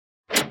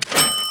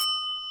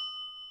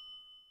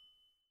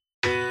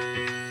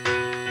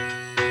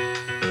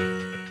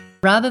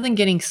Rather than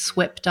getting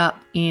swept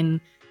up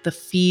in the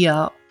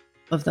fear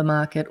of the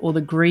market or the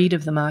greed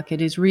of the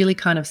market, is really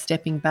kind of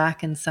stepping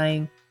back and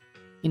saying,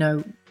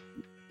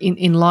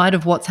 in light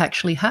of what's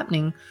actually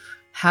happening,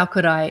 how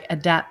could I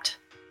adapt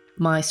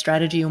my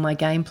strategy or my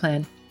game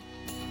plan?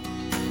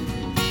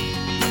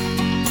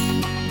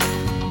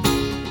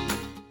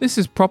 This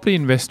is Property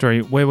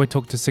Investory, where we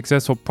talk to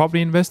successful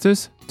property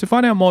investors to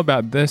find out more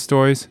about their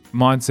stories,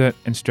 mindset,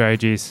 and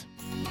strategies.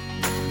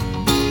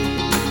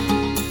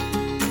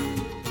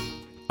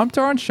 I'm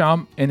Taran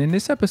Sham, and in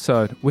this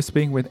episode, we're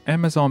speaking with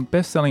Amazon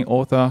best-selling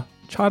author,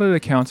 chartered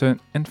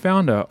accountant, and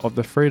founder of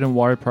the Freedom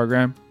Warrior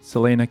program,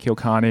 Salena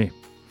Kulkarni.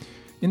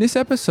 In this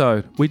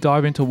episode, we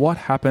dive into what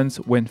happens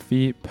when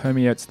fear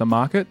permeates the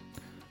market,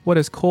 what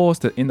has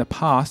caused it in the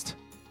past,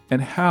 and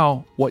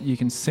how what you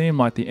can seem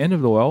like the end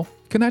of the world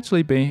can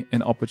actually be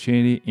an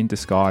opportunity in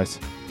disguise.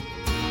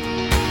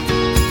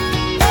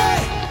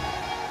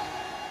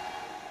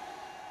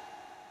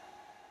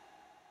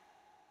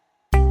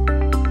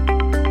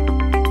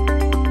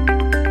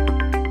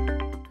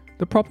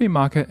 The property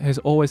market has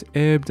always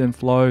ebbed and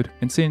flowed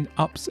and seen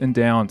ups and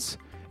downs,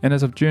 and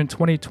as of June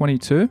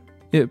 2022,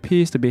 it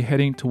appears to be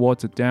heading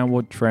towards a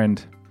downward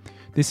trend.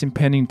 This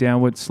impending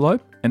downward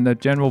slope and the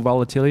general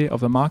volatility of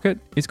the market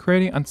is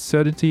creating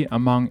uncertainty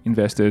among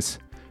investors,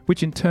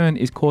 which in turn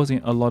is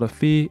causing a lot of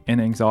fear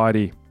and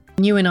anxiety.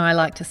 You and I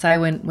like to say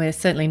we're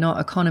certainly not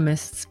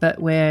economists, but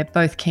we're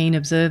both keen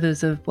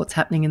observers of what's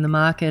happening in the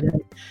market.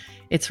 And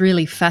it's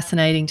really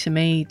fascinating to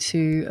me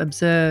to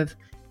observe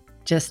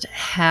just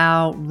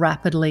how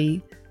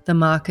rapidly the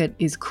market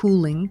is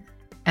cooling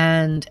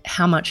and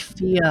how much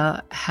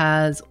fear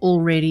has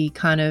already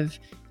kind of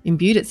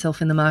imbued itself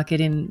in the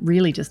market in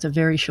really just a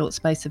very short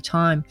space of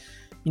time.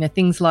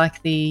 Things like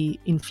the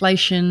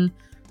inflation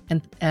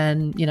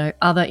and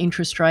other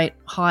interest rate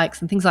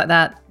hikes and things like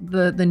that.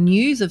 The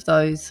news of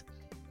those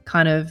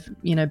kind of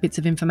bits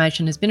of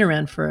information has been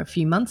around for a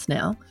few months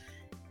now,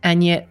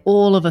 and yet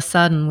all of a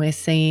sudden we're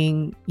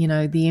seeing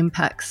the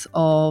impacts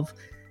of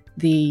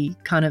the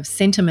kind of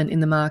sentiment in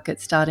the market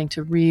starting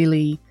to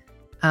really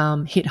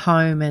hit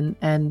home,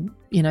 and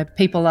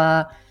people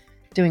are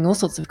doing all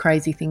sorts of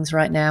crazy things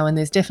right now, and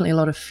there's definitely a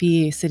lot of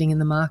fear sitting in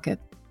the market.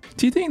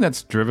 Do you think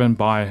that's driven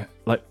by,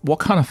 what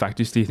kind of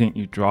factors do you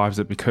think drives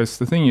it? Because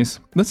the thing is,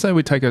 let's say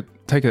we take a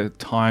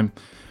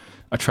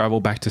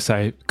travel back to,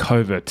 say,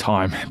 COVID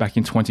time back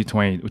in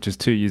 2020, which is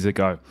 2 years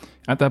ago.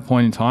 At that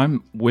point in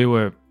time, we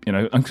were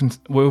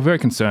very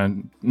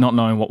concerned, not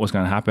knowing what was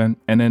going to happen.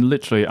 And then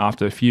literally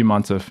after a few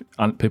months of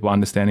people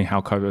understanding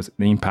how COVID was,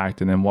 the impact,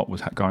 and then what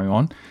was going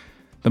on,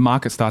 the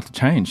market started to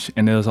change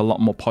and there was a lot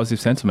more positive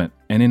sentiment.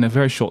 And in a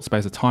very short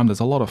space of time, there's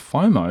a lot of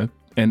FOMO,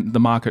 and the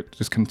market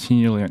just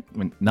continually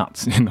went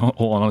nuts, in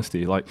all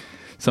honesty. Like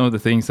some of the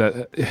things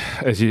that,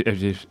 as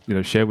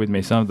you shared with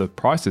me, some of the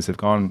prices have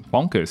gone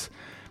bonkers.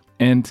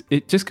 And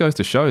it just goes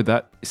to show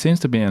that it seems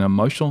to be an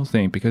emotional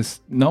thing,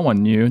 because no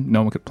one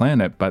could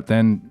plan it. But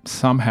then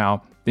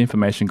somehow the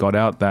information got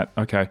out that,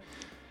 okay,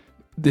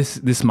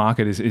 this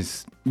market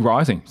is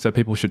rising, so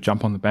people should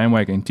jump on the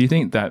bandwagon. Do you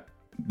think that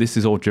this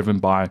is all driven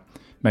by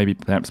maybe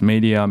perhaps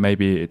media,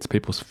 maybe it's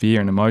people's fear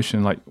and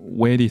emotion? Like,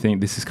 where do you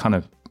think this is kind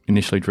of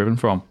initially driven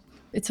from?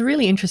 It's a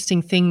really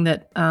interesting thing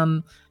that,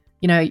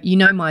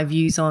 my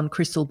views on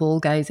crystal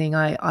ball gazing.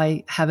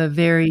 I have a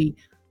very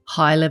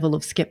high level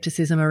of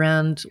skepticism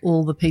around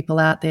all the people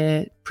out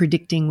there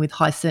predicting with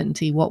high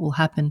certainty what will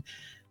happen.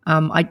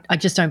 I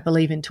just don't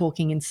believe in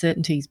talking in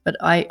certainties, but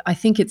I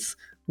think it's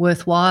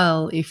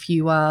worthwhile, if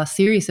you are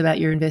serious about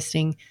your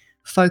investing,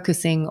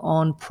 focusing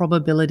on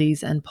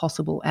probabilities and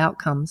possible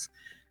outcomes.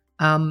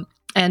 And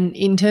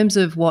in terms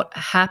of what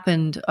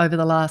happened over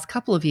the last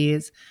couple of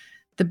years,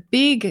 the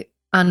big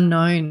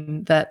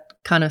unknown that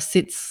kind of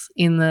sits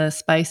in the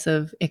space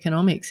of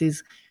economics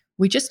is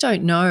we just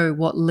don't know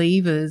what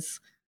levers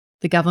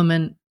the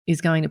government is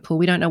going to pull.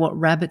 We don't know what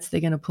rabbits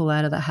they're going to pull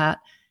out of the hat.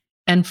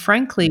 And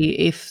frankly,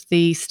 if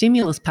the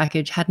stimulus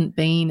package hadn't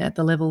been at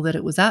the level that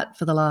it was at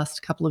for the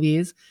last couple of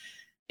years,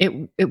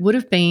 it would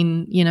have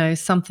been,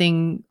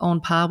 something on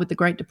par with the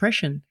Great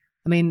Depression.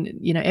 I mean,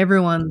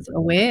 everyone's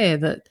aware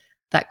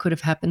that could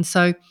have happened.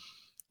 So,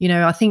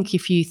 I think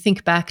if you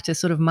think back to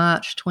sort of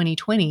March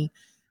 2020,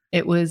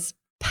 it was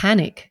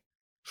panic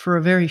for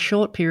a very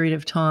short period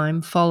of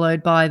time,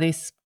 followed by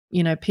this,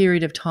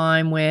 period of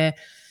time where,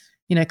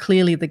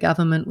 clearly the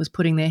government was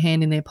putting their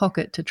hand in their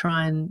pocket to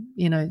try and,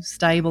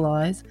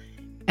 stabilize.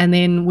 And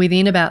then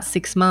within about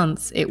 6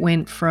 months, it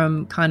went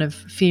from kind of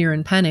fear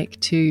and panic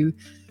to,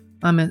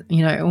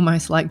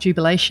 almost like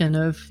jubilation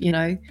of,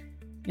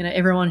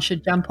 everyone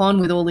should jump on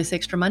with all this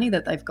extra money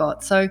that they've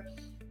got. So,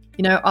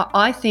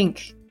 I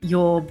think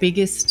your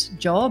biggest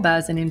job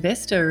as an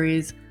investor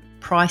is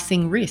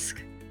pricing risk.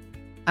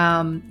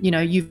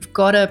 You've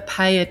got to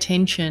pay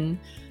attention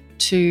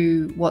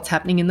to what's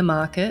happening in the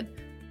market.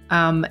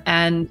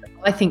 And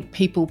I think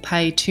people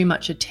pay too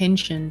much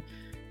attention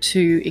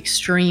to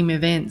extreme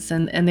events,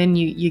 and then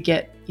you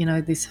get,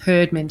 this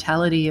herd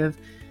mentality of,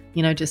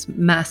 just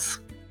mass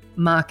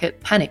market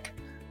panic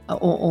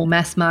or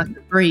mass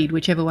market breed,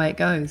 whichever way it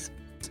goes.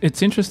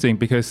 It's interesting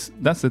because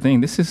that's the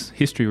thing. This is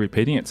history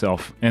repeating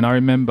itself. And I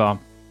remember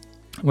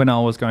when I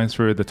was going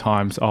through the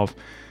times of,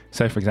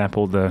 say, for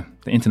example, the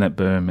internet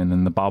boom and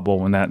then the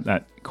bubble and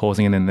that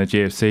causing it in the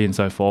GFC and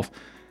so forth,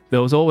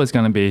 there was always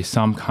going to be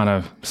some kind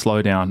of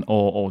slowdown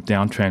or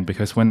downtrend,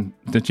 because when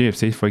the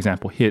GFC, for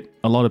example, hit,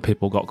 a lot of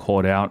people got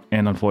caught out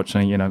and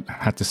unfortunately,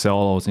 had to sell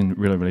or was in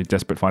really, really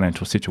desperate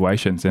financial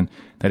situations and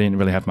they didn't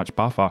really have much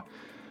buffer.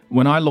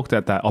 When I looked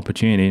at that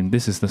opportunity, and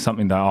this is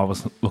something that I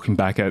was looking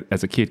back at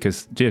as a kid,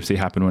 because GFC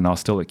happened when I was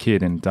still a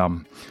kid and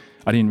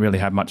I didn't really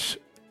have much,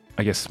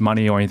 I guess,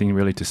 money or anything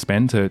really to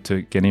spend to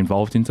get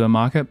involved into the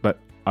market. But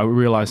I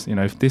realized,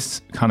 if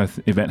this kind of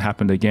event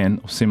happened again,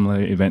 or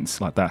similar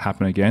events like that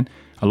happen again,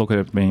 I look at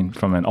it being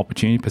from an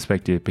opportunity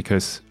perspective,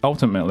 because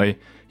ultimately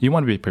you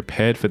want to be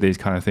prepared for these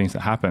kind of things that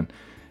happen.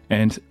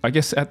 And I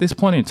guess at this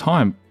point in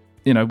time,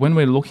 when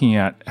we're looking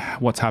at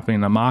what's happening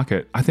in the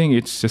market, I think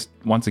it's just,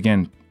 once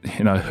again,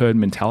 herd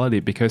mentality,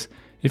 because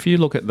if you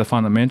look at the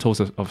fundamentals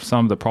of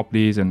some of the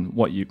properties and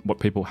what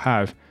people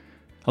have,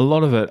 a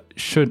lot of it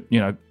should,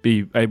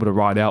 be able to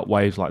ride out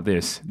waves like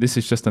this. This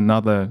is just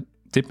another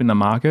dip in the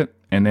market.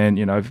 And then,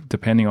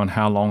 depending on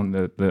how long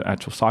the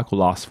actual cycle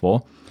lasts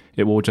for,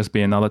 it will just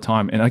be another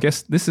time. And I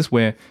guess this is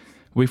where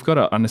we've got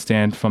to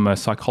understand from a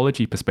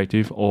psychology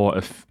perspective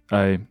or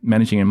a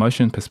managing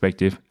emotion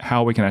perspective,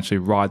 how we can actually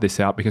ride this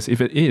out. Because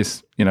if it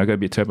is, going to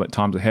be turbulent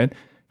times ahead,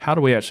 how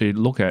do we actually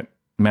look at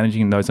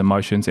managing those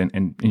emotions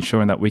and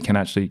ensuring that we can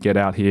actually get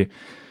out here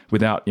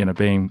without,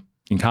 being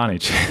in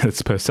carnage,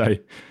 that's per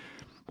se.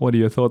 What are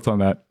your thoughts on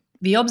that?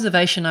 The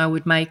observation I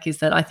would make is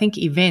that I think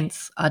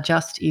events are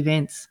just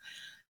events.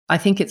 I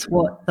think it's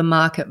what the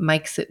market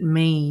makes it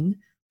mean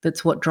that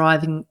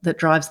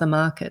drives the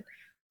market.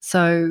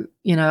 So,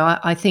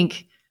 I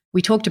think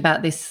we talked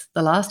about this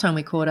the last time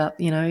we caught up.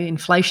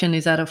 Inflation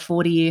is at a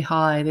 40-year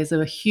high. There's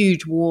a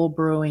huge war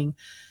brewing.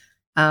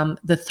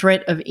 The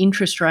threat of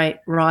interest rate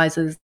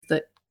rises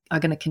that are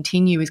going to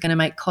continue is going to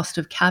make cost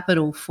of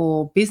capital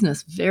for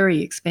business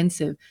very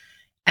expensive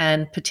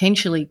and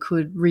potentially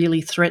could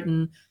really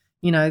threaten,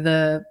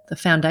 the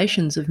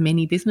foundations of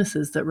many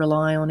businesses that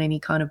rely on any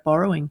kind of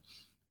borrowing.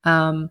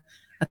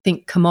 I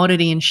think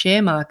commodity and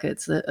share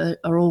markets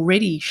are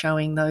already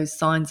showing those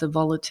signs of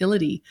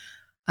volatility.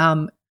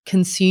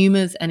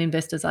 Consumers and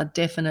investors are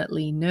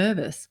definitely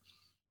nervous.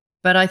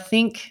 But I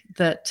think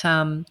that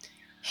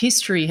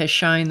history has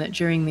shown that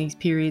during these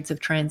periods of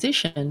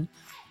transition,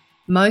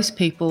 most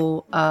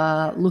people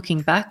are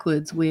looking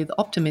backwards with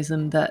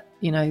optimism that,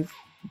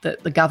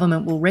 that the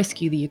government will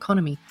rescue the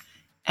economy.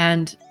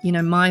 And,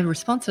 my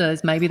response to that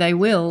is maybe they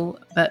will,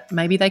 but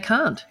maybe they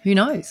can't. Who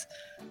knows?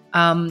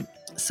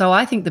 So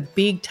I think the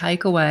big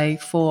takeaway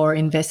for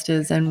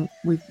investors, and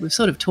we've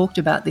sort of talked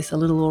about this a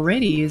little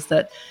already, is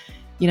that,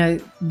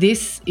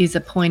 this is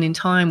a point in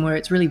time where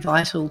it's really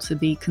vital to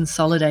be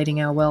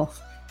consolidating our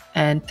wealth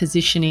and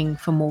positioning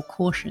for more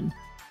caution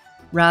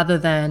rather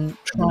than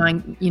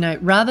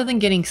rather than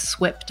getting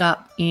swept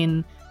up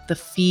in the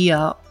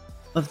fear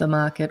of the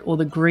market or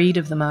the greed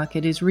of the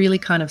market, is really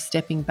kind of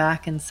stepping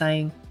back and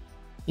saying,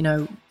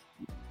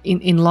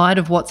 in light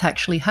of what's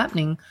actually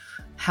happening,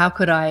 how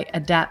could I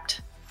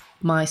adapt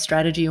my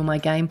strategy or my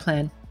game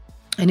plan?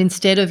 And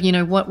instead of,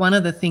 one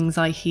of the things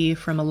I hear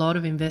from a lot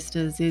of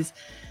investors is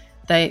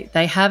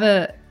they have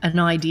an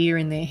idea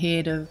in their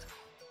head of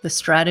the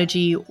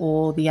strategy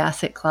or the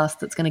asset class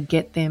that's going to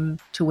get them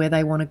to where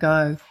they want to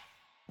go,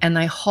 and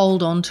they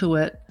hold on to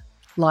it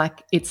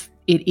like it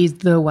is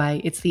the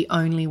way, it's the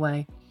only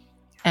way.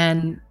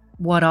 And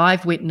what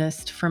I've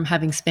witnessed from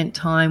having spent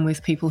time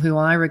with people who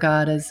I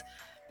regard as,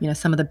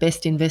 some of the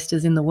best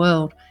investors in the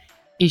world,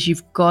 is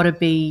you've got to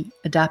be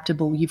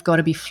adaptable. You've got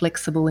to be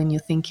flexible in your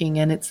thinking.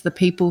 And it's the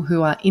people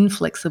who are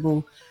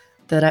inflexible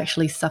that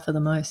actually suffer the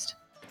most.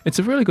 It's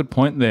a really good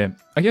point there.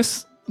 I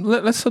guess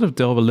let's sort of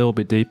delve a little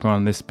bit deeper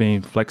on this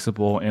being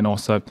flexible and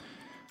also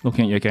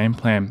looking at your game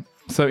plan.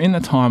 So in a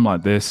time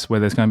like this,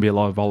 where there's going to be a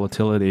lot of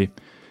volatility,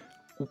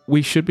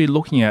 we should be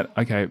looking at,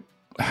 okay,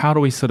 how do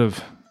we sort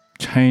of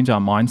change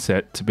our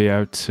mindset to be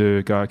able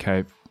to go,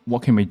 okay,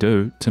 what can we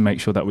do to make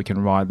sure that we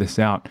can ride this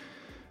out?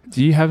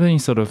 Do you have any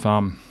sort of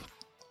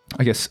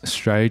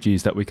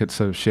strategies that we could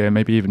sort of share,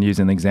 maybe even use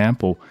an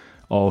example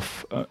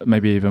of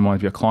maybe even one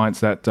of your clients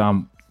that,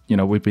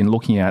 we've been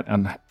looking at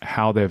and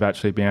how they've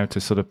actually been able to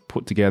sort of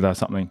put together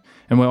something.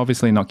 And we're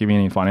obviously not giving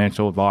any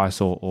financial advice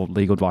or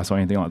legal advice or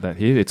anything like that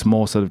here. It's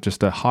more sort of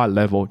just a high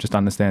level, just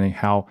understanding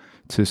how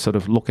to sort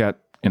of look at,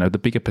 the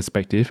bigger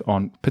perspective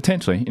on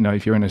potentially,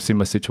 if you're in a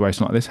similar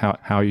situation like this,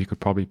 how you could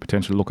probably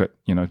potentially look at,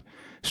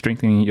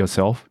 strengthening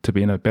yourself to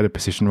be in a better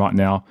position right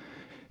now,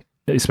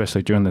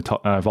 especially during the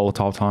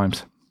volatile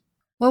times.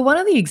 Well, one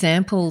of the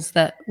examples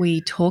that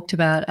we talked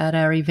about at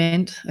our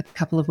event a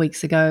couple of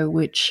weeks ago,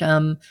 which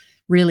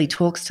really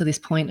talks to this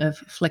point of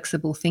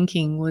flexible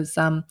thinking, was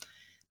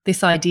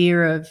this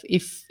idea of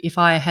if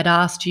I had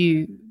asked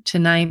you to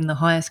name the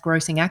highest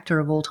grossing actor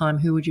of all time,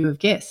 who would you have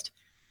guessed?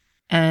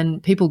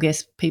 And people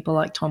guess people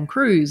like Tom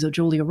Cruise or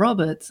Julia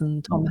Roberts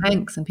and Tom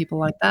Hanks and people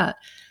like that.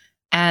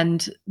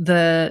 And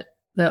the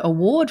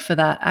award for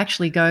that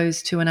actually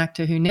goes to an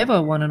actor who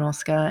never won an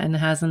Oscar and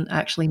hasn't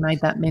actually made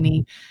that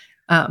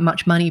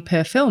much money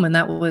per film, and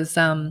that was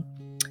our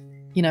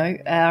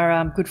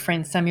good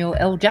friend Samuel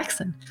L.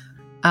 Jackson,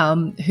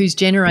 who's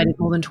generated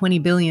more than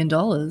 $20 billion,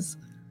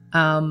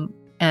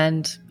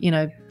 and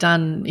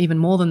done even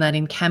more than that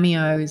in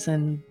cameos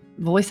and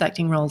voice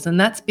acting roles. And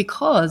that's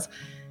because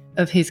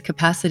of his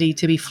capacity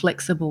to be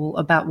flexible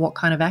about what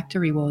kind of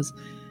actor he was.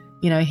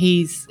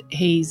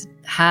 He's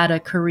had a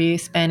career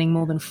spanning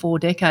more than 4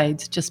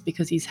 decades just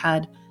because he's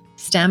had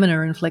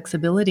stamina and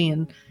flexibility.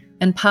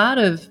 And part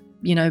of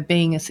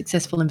being a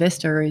successful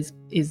investor is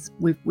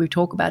we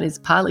talk about is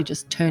partly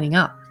just turning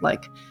up,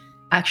 like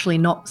actually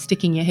not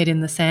sticking your head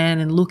in the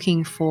sand and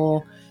looking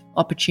for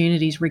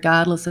opportunities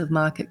regardless of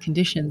market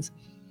conditions.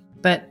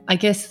 But I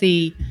guess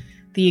the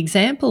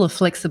example of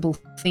flexible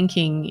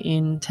thinking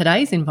in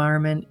today's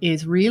environment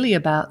is really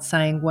about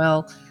saying,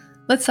 well,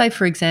 let's say,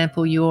 for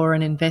example, you're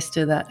an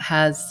investor that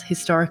has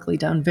historically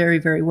done very,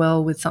 very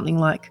well with something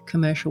like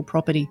commercial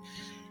property,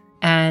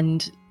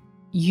 and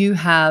you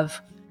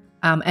have,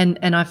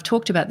 and I've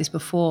talked about this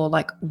before,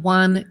 like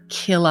one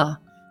killer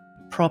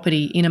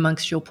property in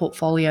amongst your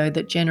portfolio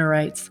that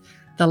generates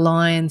the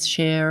lion's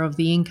share of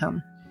the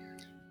income.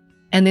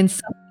 And then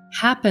something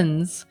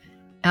happens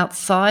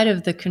outside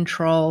of the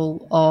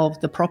control of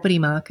the property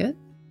market,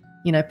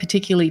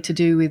 particularly to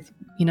do with,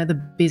 the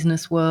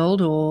business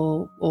world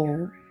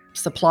or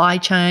supply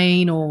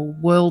chain or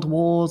world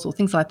wars or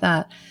things like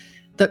that,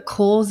 that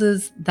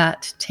causes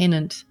that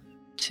tenant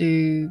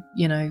to,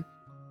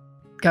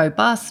 go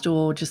bust,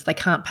 or just they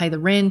can't pay the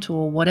rent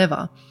or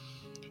whatever.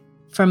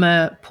 From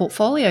a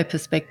portfolio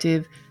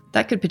perspective,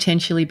 that could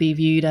potentially be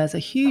viewed as a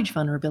huge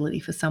vulnerability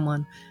for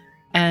someone.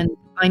 And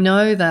I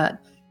know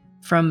that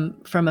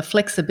from a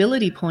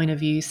flexibility point of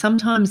view,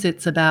 sometimes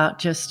it's about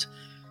just,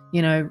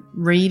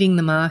 reading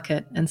the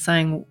market and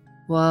saying,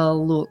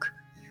 well, look,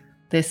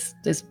 there's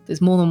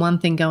more than one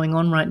thing going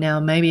on right now.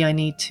 Maybe I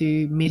need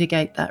to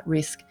mitigate that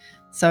risk.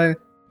 So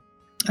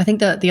I think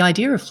that the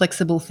idea of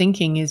flexible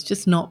thinking is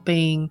just not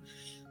being,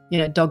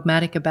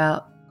 dogmatic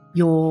about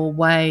your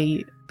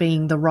way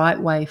being the right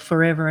way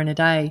forever and a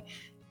day,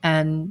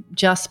 and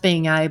just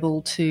being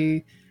able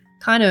to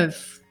kind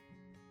of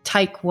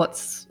take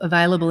what's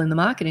available in the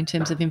market in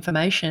terms of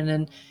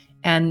information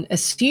and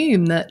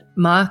assume that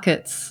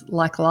markets,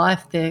 like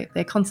life, they're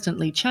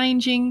constantly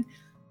changing,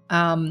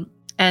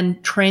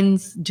 and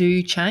trends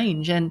do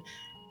change. And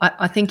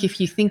I think if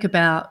you think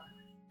about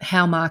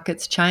how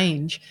markets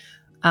change,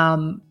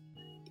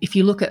 if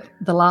you look at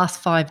the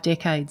last 5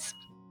 decades,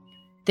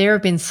 there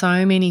have been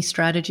so many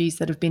strategies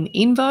that have been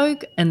in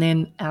vogue and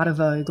then out of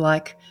vogue.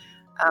 Like,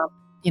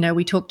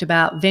 we talked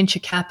about venture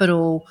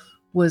capital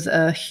was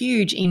a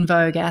huge in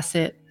vogue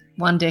asset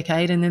one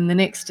decade, and then the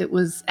next it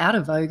was out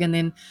of vogue. And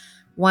then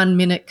 1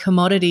 minute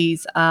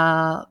commodities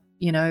are,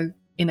 in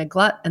a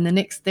glut, and the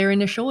next they're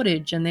in a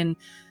shortage. And then,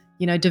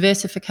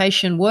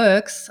 diversification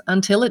works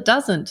until it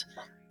doesn't.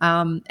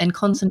 And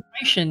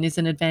concentration is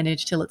an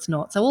advantage till it's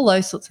not. So all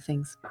those sorts of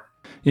things.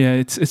 Yeah,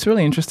 it's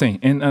really interesting.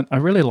 And I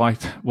really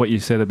liked what you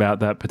said about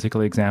that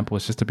particular example,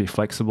 is just to be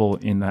flexible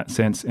in that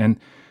sense. And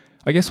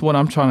I guess what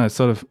I'm trying to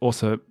sort of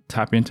also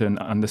tap into and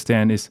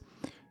understand is,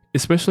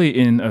 especially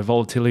in a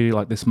volatility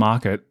like this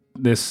market,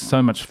 there's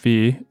so much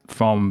fear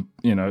from,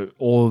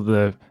 all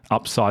the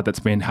upside that's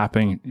been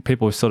happening.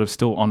 People are sort of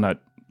still on that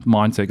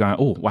mindset going,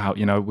 oh, wow,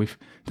 we've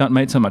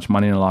made so much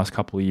money in the last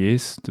couple of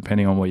years,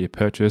 depending on what you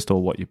purchased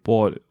or what you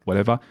bought,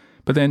 whatever.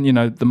 But then,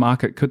 the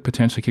market could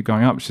potentially keep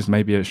going up, which is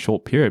maybe a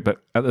short period.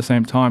 But at the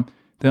same time,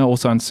 they're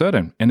also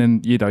uncertain. And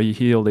then, you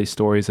hear all these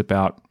stories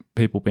about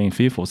people being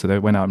fearful. So they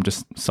went out and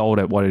just sold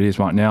at what it is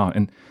right now.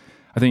 And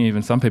I think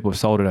even some people have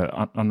sold it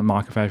on the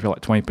market value for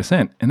like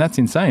 20%. And that's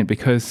insane,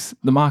 because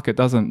the market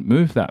doesn't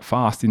move that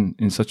fast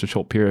in such a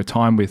short period of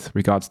time with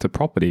regards to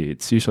property.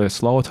 It's usually a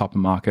slower type of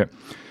market.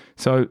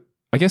 So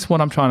I guess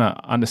what I'm trying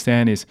to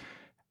understand is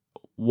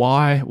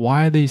why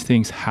are these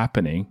things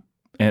happening?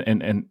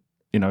 And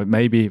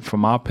maybe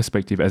from our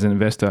perspective as an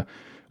investor,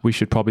 we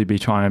should probably be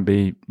trying to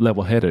be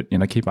level-headed,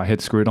 keep our head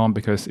screwed on,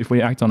 because if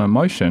we act on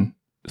emotion,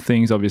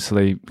 things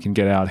obviously can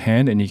get out of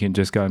hand, and you can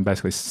just go and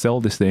basically sell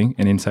this thing,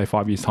 and in say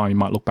 5 years' time, you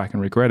might look back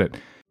and regret it.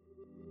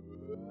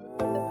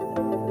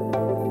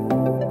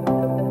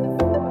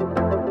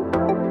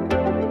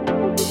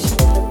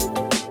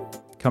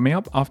 Coming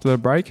up after the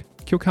break,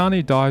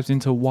 Kulkarni dives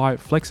into why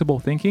flexible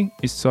thinking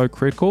is so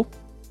critical.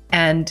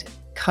 And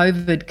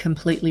COVID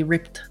completely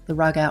ripped the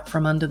rug out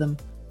from under them.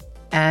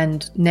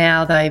 And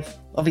now they've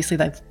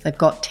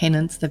got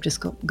tenants. They've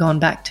just gone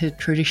back to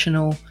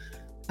traditional,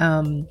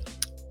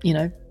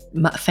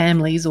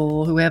 families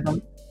or whoever.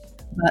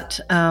 But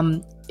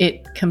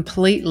it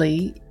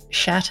completely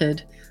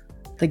shattered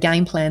the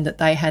game plan that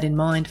they had in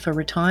mind for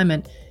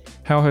retirement.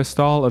 How her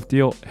style of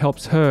deal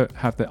helps her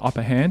have the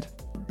upper hand.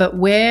 But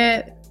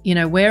where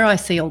I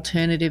see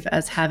alternative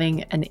as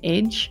having an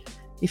edge,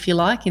 if you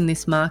like, in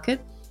this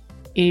market,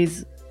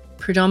 is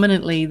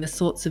predominantly the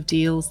sorts of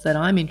deals that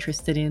I'm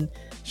interested in.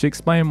 She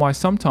explained why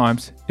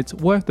sometimes it's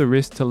worth the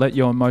risk to let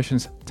your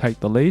emotions take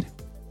the lead.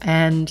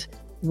 And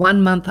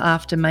 1 month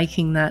after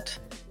making that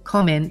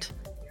comment,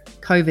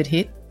 COVID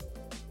hit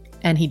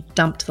and he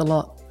dumped the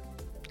lot.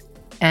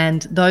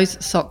 And those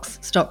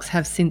stocks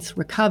have since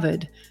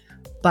recovered.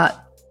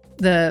 But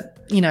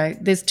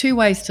there's two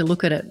ways to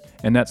look at it.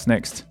 And that's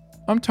next.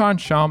 I'm Tyron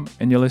Shum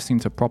and you're listening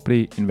to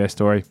Property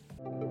Investory.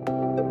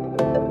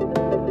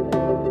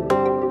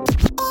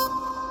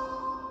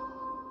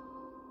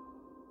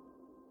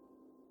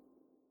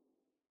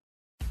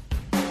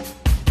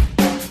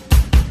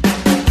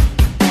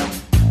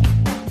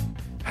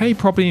 Hey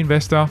property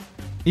investor,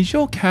 is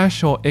your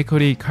cash or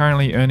equity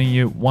currently earning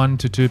you 1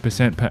 to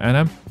 2% per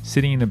annum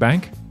sitting in the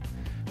bank?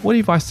 What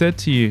if I said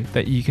to you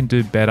that you can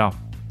do better?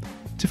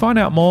 To find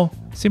out more,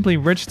 simply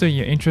register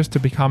your interest to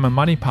become a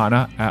money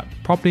partner at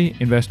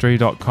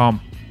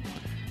propertyinvestory.com.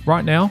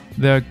 Right now,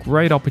 there are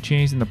great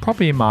opportunities in the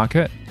property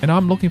market and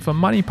I'm looking for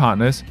money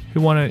partners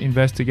who want to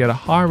invest to get a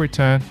higher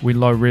return with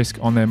low risk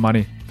on their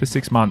money for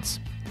 6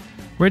 months.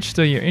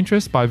 Register your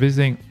interest by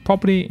visiting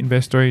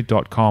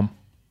propertyinvestory.com.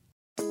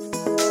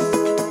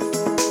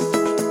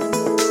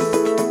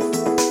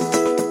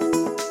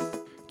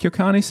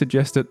 Kulkarni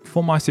suggested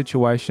for my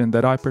situation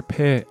that I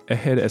prepare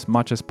ahead as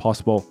much as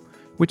possible,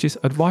 which is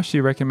advice she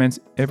recommends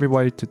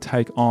everybody to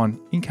take on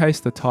in case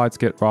the tides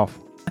get rough.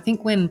 I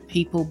think when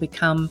people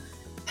become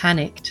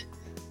panicked,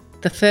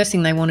 the first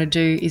thing they want to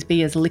do is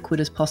be as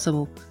liquid as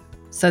possible.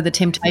 So the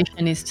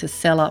temptation is to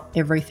sell up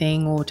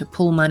everything or to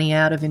pull money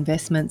out of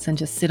investments and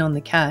just sit on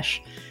the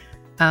cash.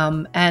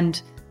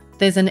 And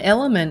there's an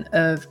element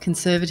of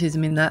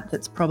conservatism in that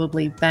that's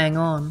probably bang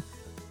on.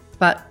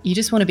 But you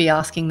just want to be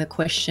asking the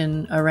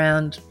question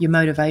around your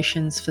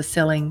motivations for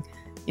selling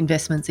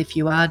investments if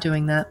you are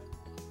doing that.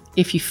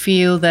 If you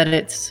feel that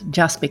it's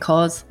just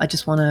because I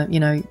just want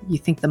to, you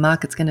think the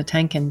market's going to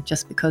tank and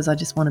just because I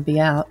just want to be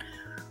out,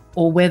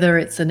 or whether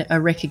it's a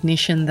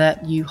recognition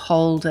that you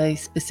hold a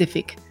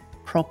specific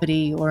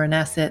property or an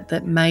asset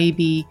that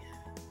maybe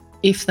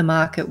if the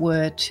market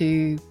were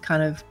to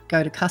kind of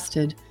go to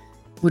custard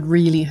would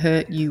really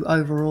hurt you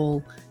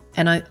overall.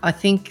 And I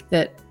think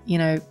that,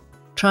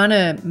 trying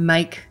to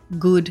make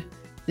good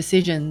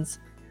decisions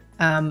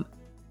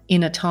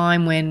in a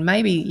time when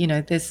maybe,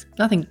 there's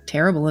nothing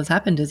terrible has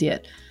happened as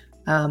yet.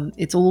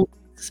 It's all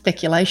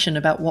speculation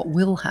about what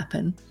will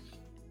happen.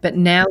 But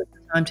now is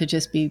the time to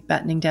just be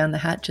battening down the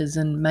hatches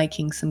and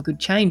making some good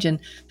change. And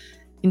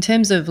in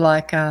terms of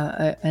like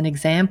an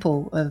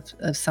example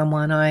of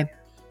someone, I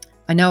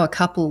know a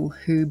couple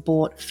who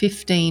bought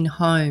 15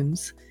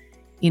 homes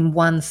in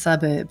one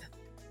suburb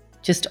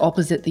just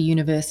opposite the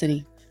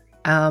university.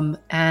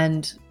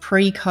 And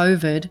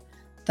pre-COVID,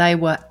 they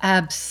were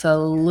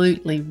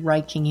absolutely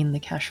raking in the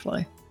cash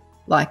flow.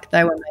 Like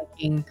they were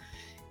making,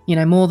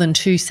 more than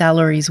 2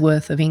 salaries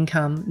worth of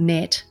income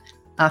net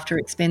after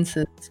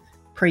expenses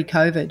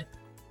pre-COVID.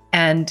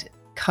 And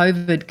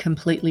COVID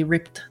completely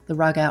ripped the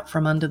rug out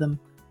from under them.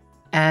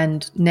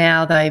 And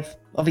now they've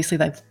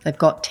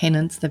got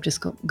tenants. They've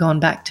just gone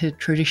back to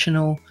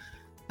traditional,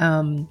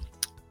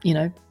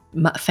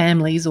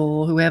 families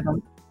or whoever.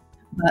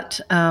 But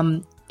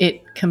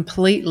it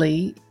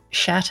completely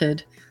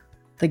shattered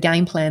the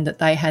game plan that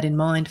they had in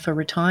mind for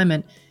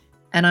retirement.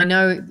 And I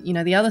know,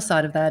 the other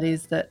side of that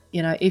is that,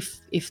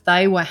 if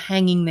they were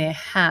hanging their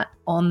hat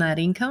on that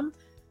income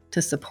to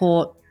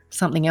support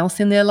something else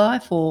in their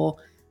life or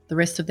the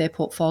rest of their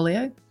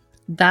portfolio,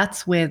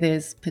 that's where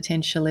there's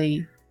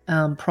potentially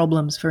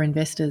problems for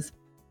investors.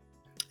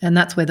 And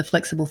that's where the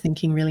flexible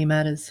thinking really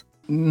matters.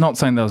 Not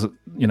saying there was, I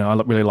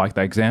really like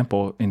that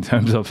example in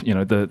terms of,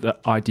 the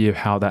idea of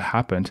how that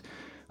happened.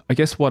 I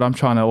guess what I'm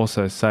trying to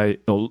also say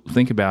or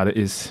think about it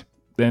is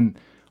then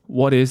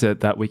what is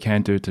it that we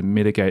can do to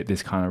mitigate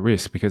this kind of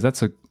risk? Because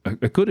that's a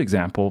good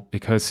example,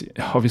 because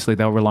obviously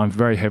they'll rely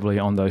very heavily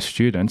on those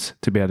students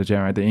to be able to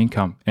generate the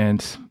income.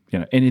 And,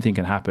 anything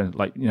can happen.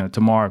 Like,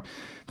 tomorrow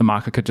the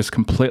market could just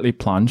completely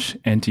plunge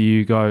and do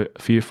you go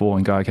fearful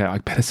and go, okay, I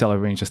better sell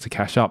everything just to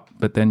cash up.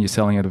 But then you're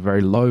selling at a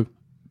very low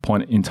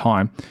point in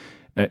time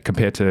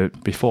compared to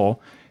before.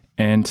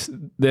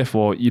 And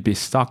therefore you'd be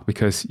stuck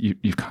because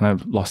you've kind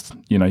of lost,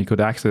 your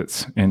good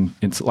assets. And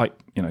it's like,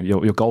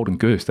 your golden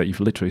goose that you've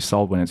literally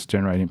sold when it's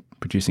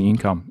producing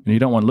income, and you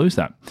don't want to lose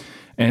that.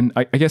 And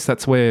I guess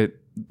that's where,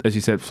 as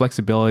you said,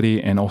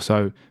 flexibility, and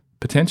also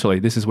potentially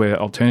this is where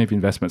alternative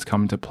investments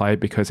come into play,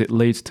 because it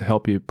leads to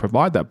help you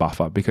provide that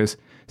buffer. Because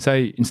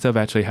say instead of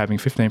actually having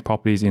 15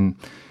 properties in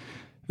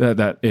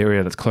that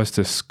area that's close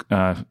to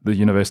the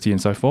university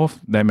and so forth,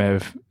 they may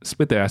have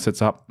split their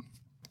assets up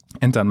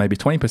and done maybe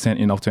 20%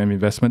 in alternative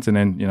investments and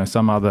then,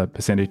 some other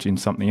percentage in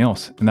something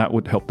else. And that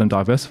would help them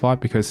diversify,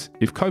 because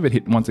if COVID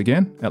hit once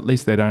again, at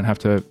least they don't have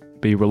to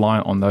be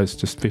reliant on those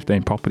just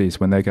 15 properties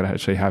when they're going to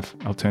actually have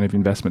alternative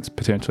investments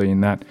potentially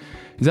in that.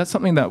 Is that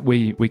something that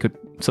we could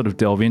sort of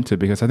delve into?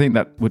 Because I think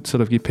that would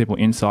sort of give people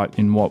insight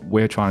in what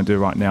we're trying to do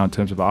right now in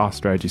terms of our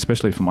strategy,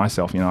 especially for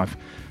myself.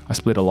 I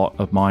split a lot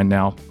of mine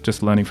now,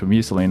 just learning from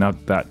you, Salena,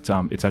 that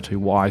it's actually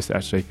wise to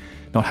actually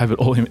not have it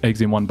all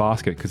eggs in one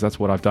basket, because that's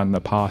what I've done in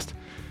the past.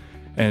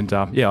 And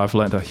I've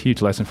learned a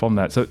huge lesson from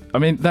that. So, I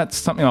mean, that's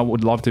something I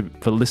would love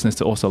for listeners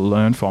to also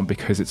learn from,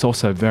 because it's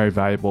also very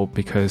valuable,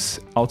 because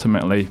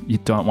ultimately you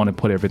don't want to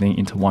put everything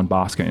into one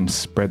basket and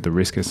spread the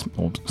risk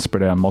or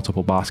spread out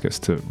multiple baskets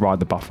to ride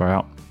the buffer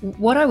out.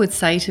 What I would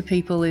say to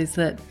people is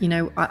that,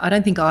 I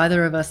don't think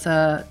either of us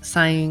are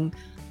saying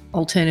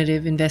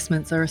alternative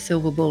investments are a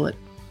silver bullet,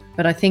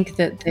 but I think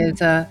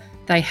that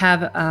they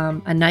have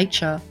a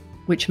nature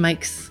which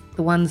makes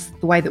the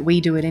way that we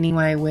do it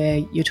anyway, where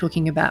you're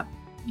talking about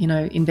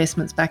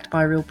investments backed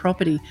by real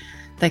property,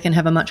 they can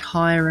have a much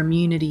higher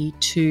immunity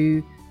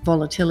to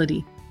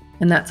volatility.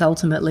 And that's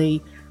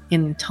ultimately,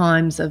 in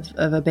times of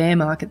a bear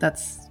market,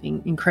 that's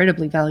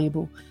incredibly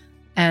valuable.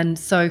 And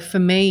so for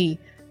me,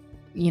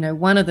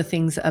 one of the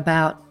things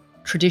about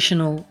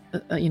traditional,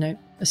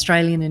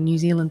 Australian and New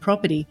Zealand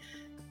property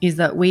is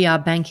that we are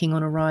banking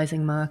on a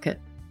rising market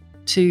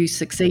to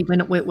succeed.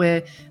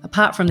 We're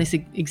apart from this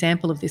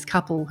example of this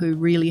couple who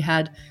really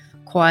had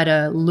quite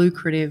a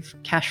lucrative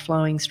cash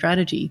flowing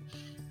strategy,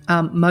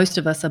 most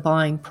of us are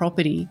buying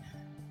property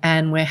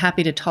and we're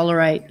happy to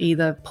tolerate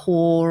either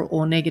poor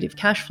or negative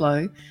cash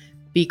flow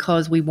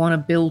because we want to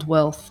build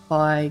wealth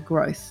by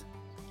growth.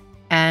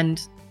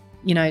 And,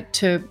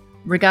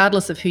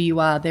 regardless of who you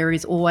are, there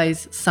is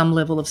always some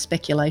level of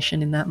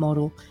speculation in that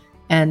model.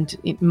 And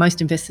most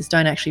investors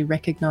don't actually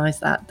recognise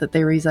that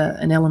there is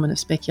an element of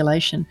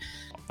speculation.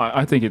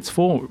 I think it's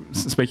for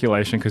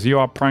speculation, because you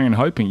are praying and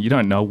hoping. You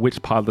don't know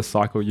which part of the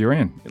cycle you're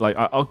in. Like,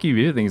 I'll give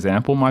you an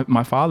example.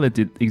 My father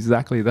did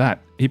exactly that.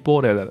 He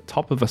bought it at the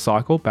top of a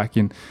cycle back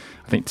in,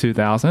 I think,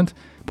 2000.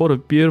 Bought a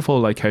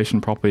beautiful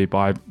location property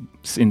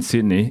in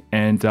Sydney,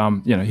 and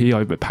he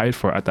overpaid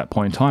for it at that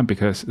point in time,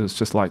 because it was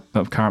just like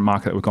the current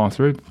market that we're going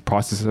through.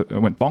 Prices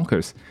went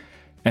bonkers.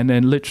 And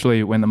then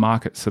literally when the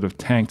market sort of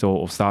tanked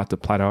or started to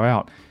plateau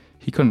out,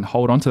 he couldn't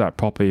hold on to that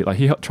property. Like,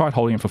 he tried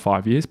holding it for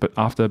 5 years, but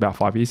after about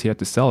 5 years, he had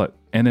to sell it.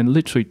 And then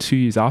literally 2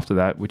 years after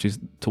that, which is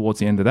towards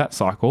the end of that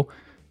cycle,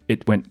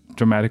 it went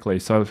dramatically.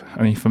 So,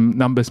 I mean, from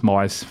numbers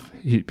wise,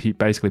 he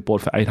basically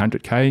bought for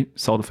 800K,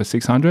 sold it for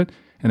 600.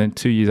 And then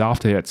 2 years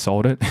after he had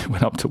sold it, it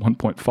went up to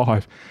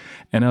 1.5.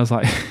 And I was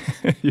like,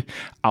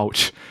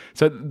 ouch.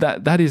 So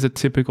that is a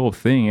typical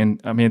thing.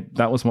 And I mean,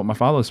 that was what my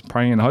father was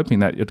praying and hoping,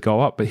 that it'd go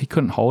up, but he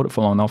couldn't hold it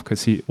for long enough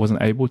because he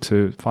wasn't able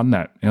to fund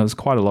that. There's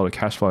quite a lot of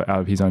cash flow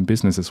out of his own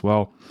business as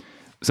well.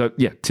 So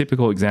yeah,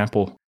 typical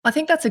example. I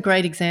think that's a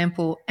great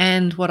example.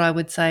 And what I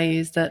would say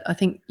is that I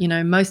think,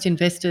 most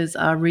investors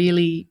are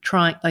really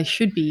they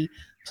should be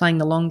playing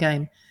the long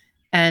game.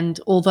 And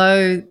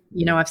although,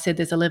 I've said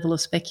there's a level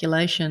of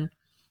speculation,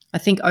 I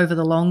think over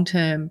the long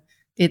term,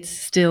 it's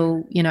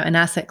still, an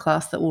asset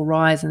class that will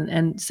rise,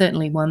 and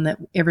certainly one that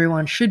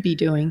everyone should be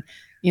doing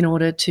in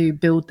order to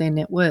build their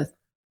net worth.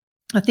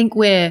 I think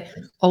where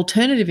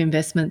alternative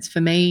investments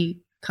for me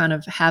kind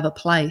of have a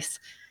place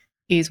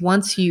is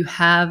once you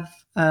have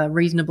a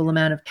reasonable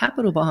amount of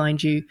capital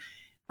behind you,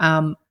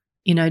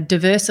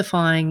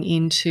 diversifying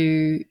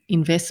into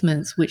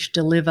investments which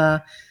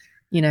deliver,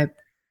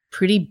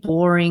 pretty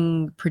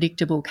boring,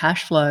 predictable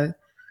cash flow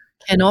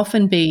can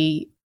often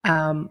be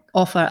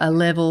offer a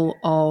level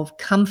of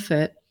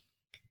comfort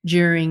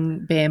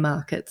during bear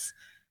markets.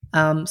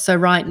 So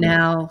right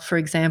now, for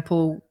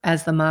example,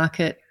 as the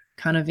market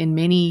kind of in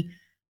many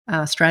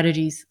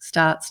strategies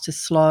starts to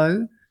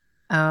slow,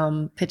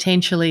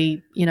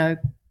 potentially,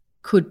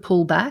 could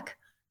pull back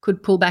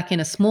in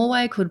a small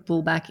way, could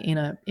pull back in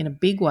a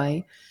big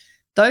way.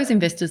 Those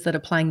investors that are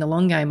playing the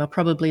long game are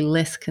probably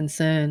less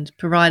concerned,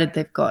 provided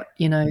they've got,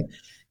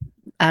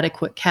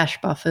 adequate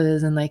cash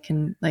buffers and they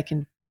can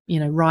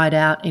ride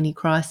out any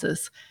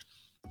crisis.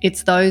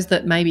 It's those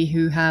that maybe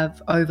who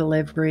have over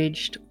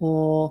leveraged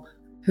or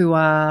who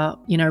are,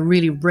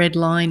 really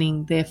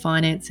redlining their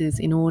finances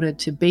in order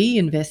to be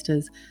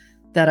investors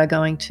that are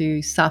going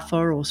to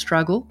suffer or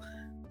struggle.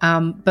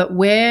 But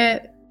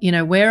where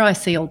I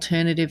see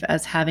alternative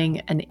as having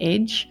an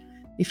edge,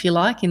 if you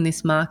like, in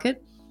this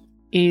market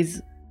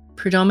is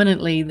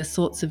predominantly the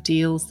sorts of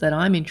deals that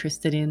I'm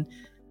interested in.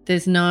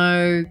 There's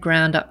no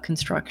ground up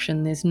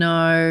construction. There's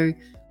no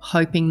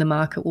hoping the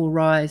market will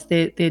rise.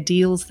 They're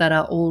deals that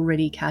are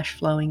already cash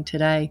flowing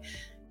today.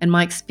 And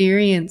my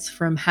experience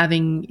from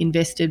having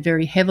invested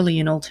very heavily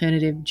in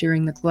alternative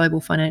during the global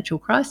financial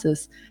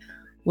crisis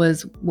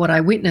was what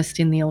I witnessed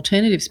in the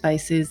alternative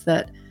space is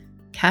that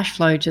cash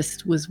flow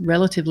just was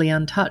relatively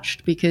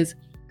untouched, because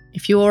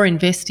if you're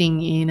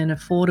investing in an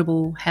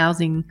affordable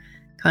housing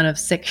kind of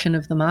section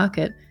of the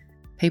market,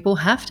 people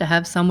have to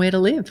have somewhere to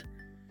live.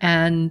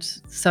 And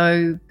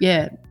so,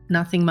 yeah,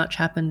 nothing much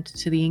happened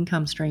to the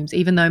income streams,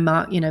 even though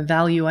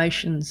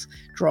valuations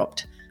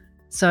dropped.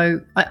 So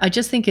I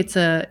just think it's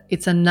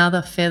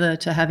another feather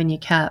to have in your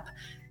cap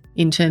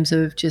in terms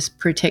of just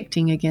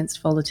protecting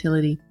against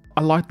volatility.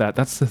 I like that.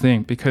 That's the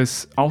thing,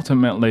 because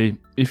ultimately,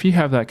 if you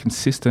have that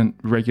consistent,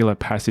 regular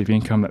passive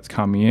income that's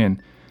coming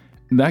in,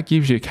 that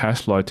gives you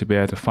cash flow to be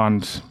able to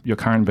fund your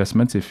current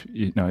investments if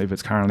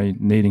it's currently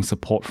needing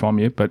support from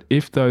you. But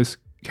if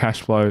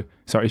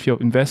if your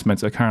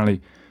investments are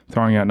currently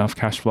throwing out enough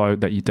cash flow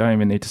that you don't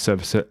even need to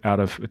service it out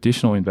of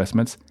additional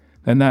investments,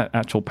 then that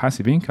actual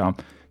passive income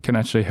can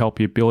actually help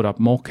you build up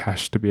more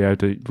cash to be able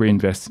to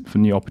reinvest for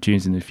new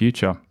opportunities in the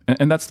future.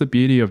 And that's the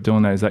beauty of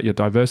doing that, is that you're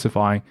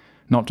diversifying,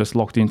 not just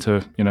locked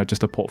into,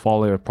 just a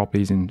portfolio of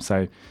properties in,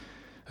 say,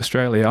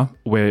 Australia,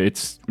 where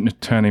it's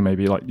turning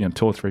maybe 2 or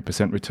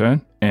 3%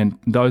 return. And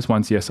those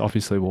ones, yes,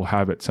 obviously will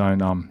have its own,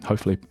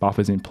 hopefully,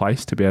 buffers in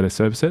place to be able to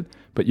service it.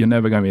 But you're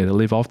never going to be able to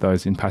live off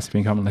those in passive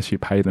income unless you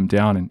pay them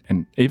down.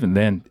 And even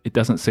then, it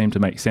doesn't seem to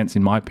make sense,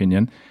 in my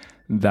opinion,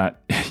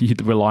 that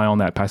you'd rely on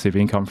that passive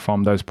income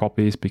from those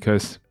properties,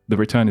 because the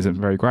return isn't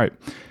very great.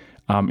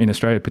 In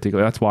Australia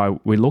particularly, that's why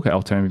we look at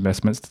alternative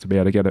investments, to be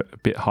able to get a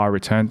bit higher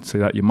return, so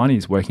that your money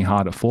is working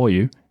harder for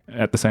you,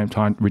 at the same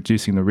time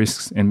reducing the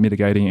risks and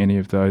mitigating any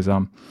of those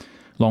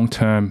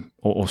long-term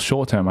or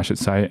short-term, I should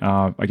say,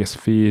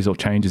 fears or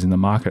changes in the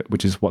market,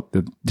 which is what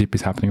the dip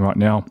is happening right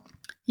now.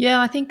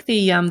 Yeah, I think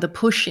the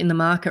push in the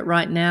market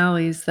right now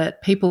is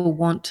that people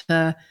want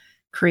to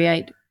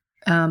create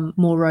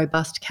more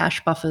robust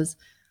cash buffers.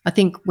 I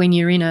think when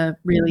you're in a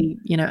really,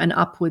 an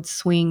upward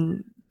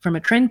swing from a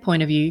trend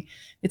point of view,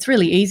 it's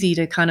really easy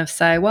to kind of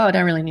say, well, I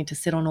don't really need to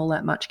sit on all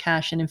that much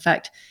cash. And in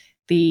fact,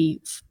 the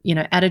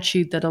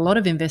attitude that a lot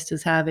of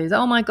investors have is,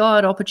 oh my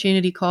God,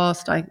 opportunity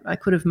cost. I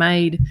could have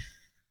made,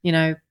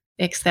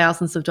 X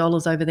thousands of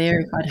dollars over there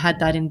if I'd had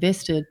that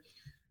invested.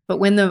 But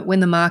when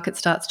the market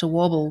starts to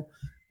wobble,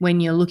 when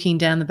you're looking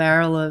down the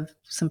barrel of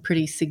some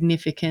pretty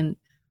significant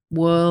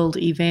world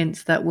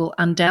events that will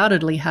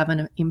undoubtedly have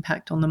an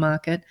impact on the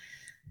market,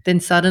 then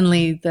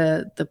suddenly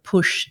the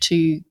push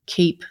to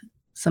keep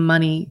some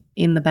money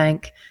in the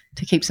bank,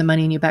 to keep some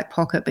money in your back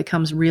pocket,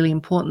 becomes really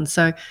important.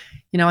 So,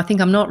 I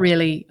think I'm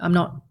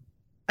not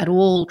at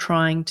all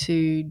trying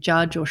to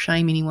judge or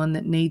shame anyone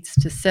that needs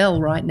to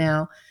sell right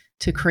now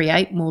to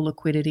create more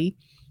liquidity.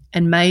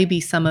 And maybe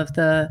some of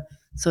the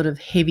sort of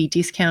heavy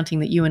discounting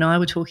that you and I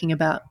were talking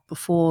about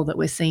before, that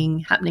we're seeing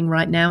happening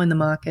right now in the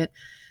market,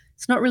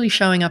 it's not really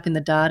showing up in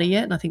the data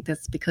yet. And I think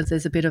that's because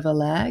there's a bit of a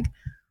lag.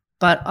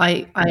 But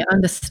I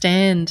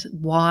understand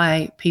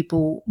why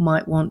people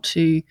might want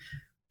to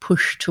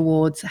push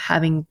towards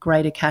having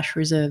greater cash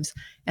reserves.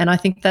 And I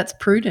think that's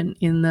prudent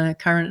in the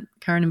current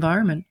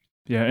environment.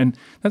 Yeah, and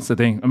that's the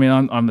thing. I mean,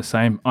 I'm the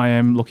same. I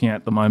am looking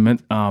at the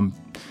moment,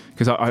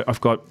 because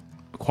I've got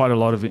quite a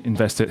lot of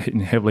invested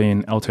heavily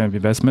in alternative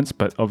investments,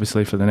 but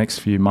obviously for the next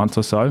few months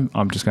or so,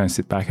 I'm just going to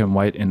sit back and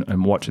wait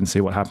and watch and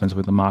see what happens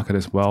with the market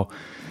as well.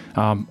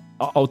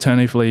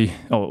 Alternatively,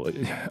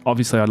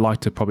 obviously I'd like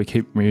to probably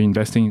keep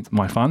reinvesting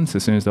my funds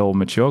as soon as they're all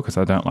mature, because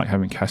I don't like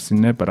having cash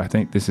in there, but I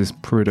think this is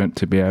prudent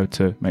to be able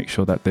to make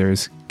sure that there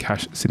is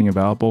cash sitting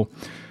available.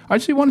 I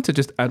actually wanted to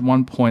just add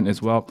one point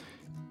as well.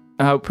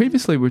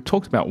 Previously, we've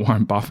talked about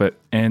Warren Buffett,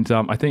 and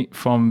I think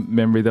from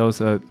memory, there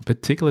was a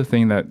particular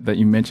thing that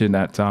you mentioned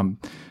at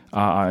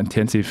our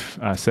intensive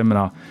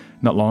seminar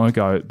not long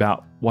ago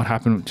about what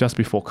happened just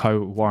before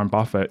Warren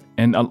Buffett.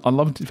 And I'd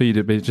love for you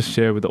to just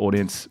share with the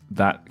audience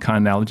that kind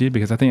of analogy,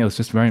 because I think it was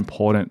just very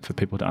important for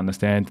people to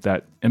understand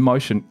that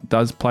emotion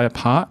does play a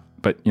part,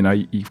 but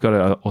you've got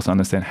to also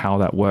understand how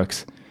that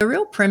works. The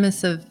real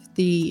premise of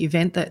the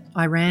event that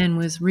I ran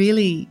was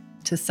really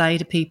to say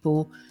to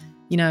people,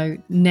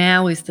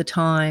 now is the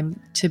time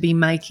to be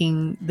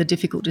making the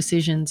difficult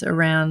decisions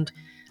around,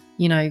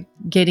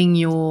 getting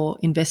your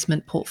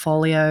investment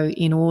portfolio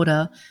in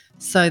order,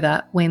 so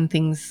that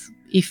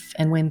if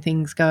and when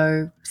things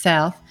go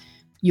south,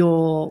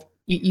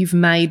 you've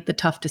made the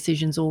tough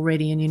decisions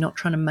already and you're not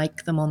trying to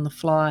make them on the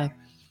fly.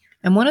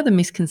 And one of the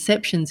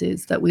misconceptions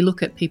is that we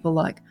look at people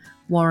like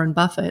Warren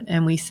Buffett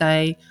and we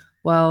say,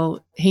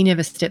 well, he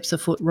never steps a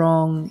foot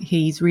wrong.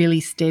 He's really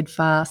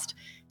steadfast.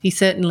 He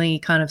certainly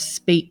kind of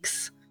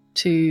speaks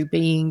to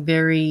being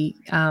very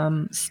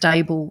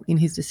stable in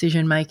his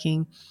decision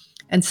making.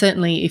 And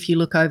certainly if you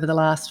look over the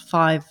last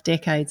 5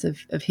 decades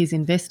of his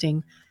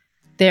investing,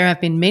 there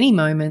have been many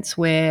moments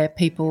where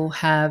people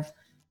have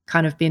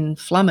kind of been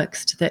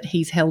flummoxed that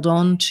he's held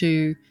on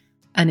to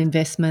an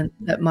investment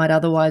that might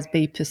otherwise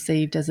be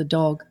perceived as a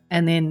dog,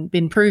 and then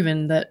been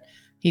proven that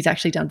he's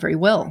actually done very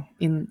well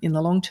in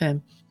the long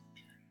term.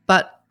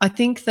 But I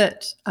think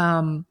that,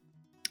 and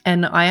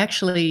I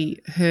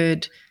actually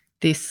heard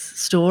this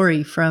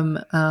story from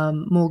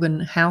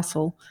Morgan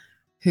Housel,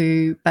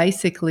 who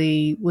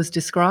basically was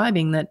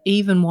describing that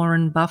even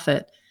Warren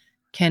Buffett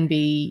can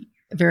be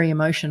very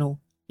emotional.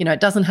 It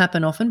doesn't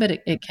happen often, but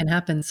it can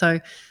happen. So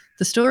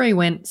the story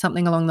went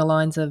something along the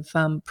lines of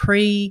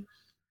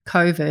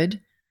pre-COVID,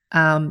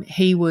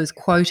 he was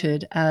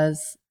quoted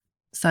as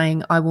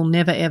saying, "I will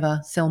never,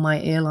 ever sell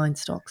my airline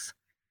stocks."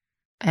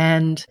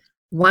 And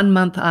 1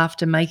 month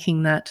after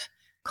making that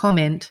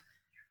comment,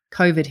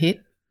 COVID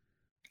hit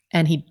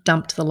and he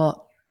dumped the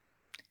lot.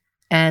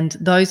 and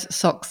those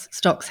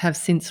stocks have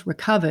since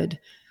recovered.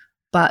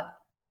 But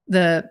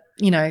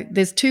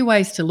there's two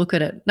ways to look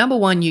at it. Number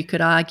one, you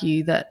could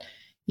argue that,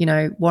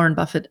 Warren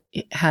Buffett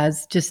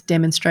has just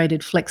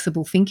demonstrated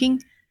flexible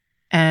thinking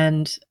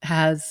and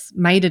has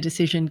made a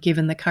decision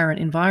given the current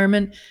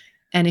environment.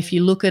 And if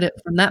you look at it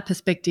from that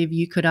perspective,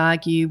 you could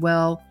argue,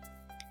 well,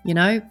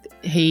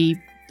 the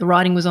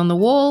writing was on the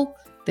wall.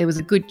 There was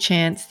a good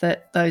chance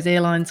that those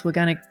airlines were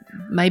going to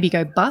maybe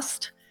go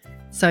bust.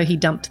 So he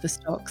dumped the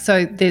stock.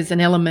 So there's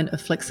an element of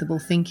flexible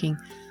thinking.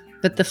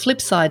 But the flip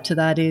side to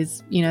that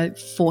is,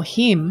 for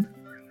him,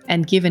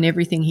 and given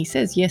everything he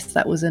says, yes,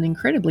 that was an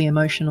incredibly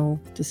emotional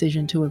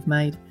decision to have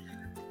made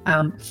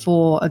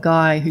for a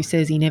guy who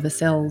says he never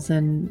sells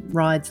and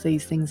rides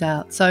these things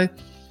out. So,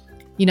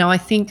 I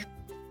think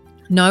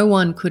no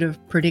one could have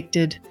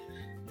predicted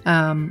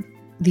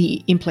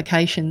the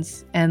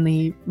implications and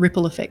the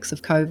ripple effects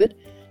of COVID.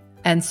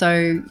 And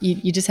so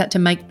you just had to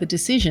make the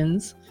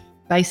decisions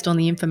based on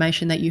the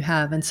information that you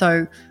have. And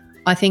so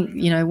I think,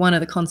 one of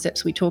the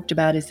concepts we talked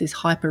about is this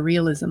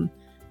hyperrealism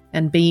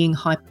and being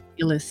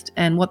hyperrealist.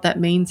 And what that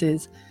means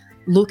is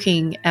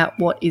looking at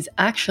what is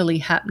actually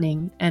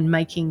happening and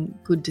making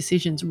good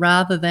decisions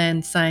rather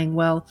than saying,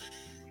 well,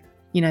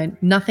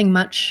 nothing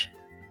much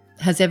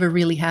has ever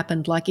really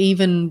happened. Like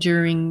even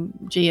during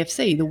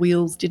GFC, the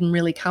wheels didn't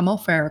really come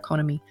off our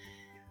economy.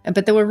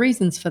 But there were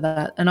reasons for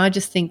that. And I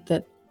just think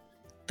that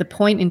the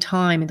point in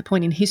time and the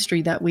point in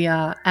history that we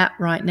are at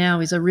right now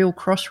is a real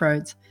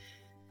crossroads.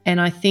 And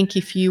I think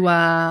if you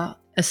are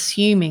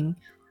assuming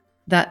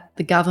that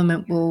the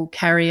government will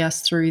carry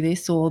us through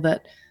this, or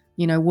that,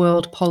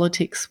 world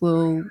politics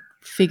will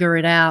figure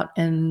it out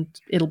and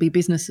it'll be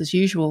business as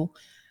usual,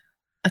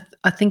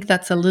 I think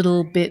that's a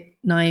little bit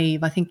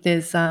naive. I think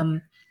there's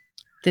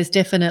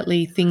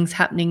definitely things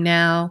happening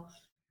now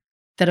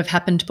that have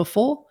happened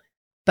before,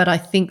 but I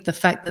think the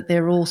fact that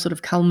they're all sort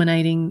of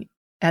culminating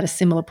at a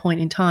similar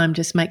point in time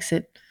just makes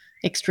it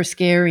extra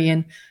scary.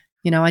 And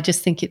I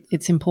just think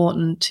it's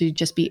important to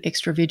just be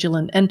extra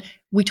vigilant. And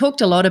we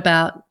talked a lot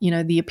about,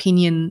 the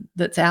opinion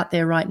that's out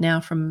there right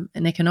now from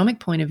an economic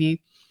point of view.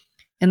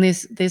 And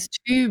there's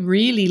two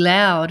really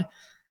loud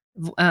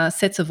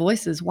sets of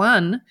voices.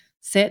 One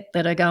set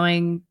that are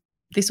going,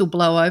 this will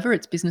blow over,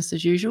 it's business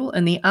as usual.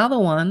 And the other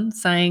one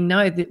saying,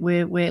 no, that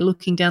we're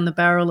looking down the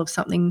barrel of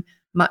something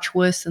much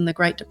worse than the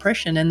Great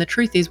Depression. And the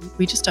truth is,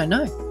 we just don't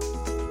know.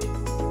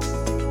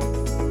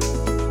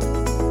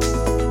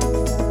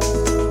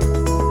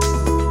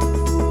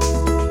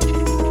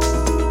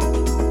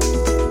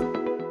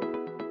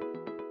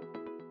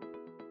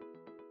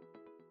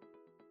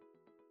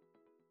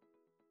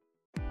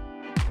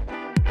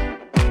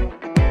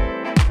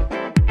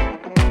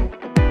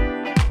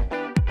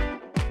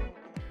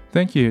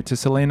 Thank you to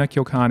Salena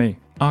Kulkarni,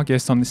 our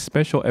guest on this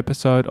special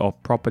episode of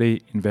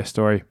Property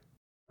Investory.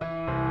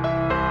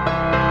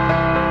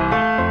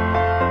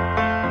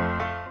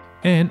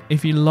 And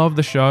if you love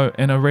the show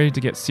and are ready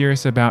to get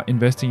serious about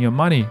investing your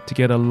money to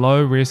get a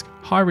low risk,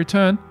 high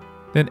return,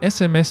 then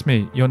SMS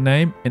me your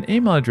name and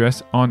email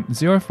address on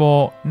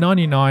 04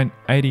 99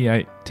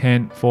 88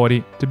 10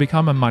 40 to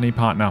become a money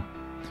partner.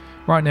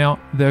 Right now,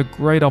 there are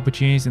great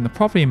opportunities in the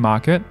property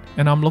market,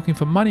 and I'm looking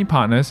for money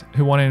partners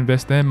who want to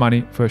invest their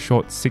money for a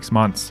short 6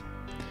 months.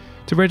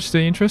 To register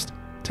interest,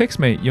 text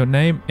me your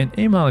name and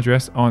email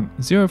address on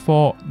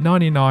 04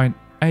 99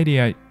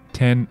 88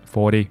 10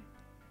 40.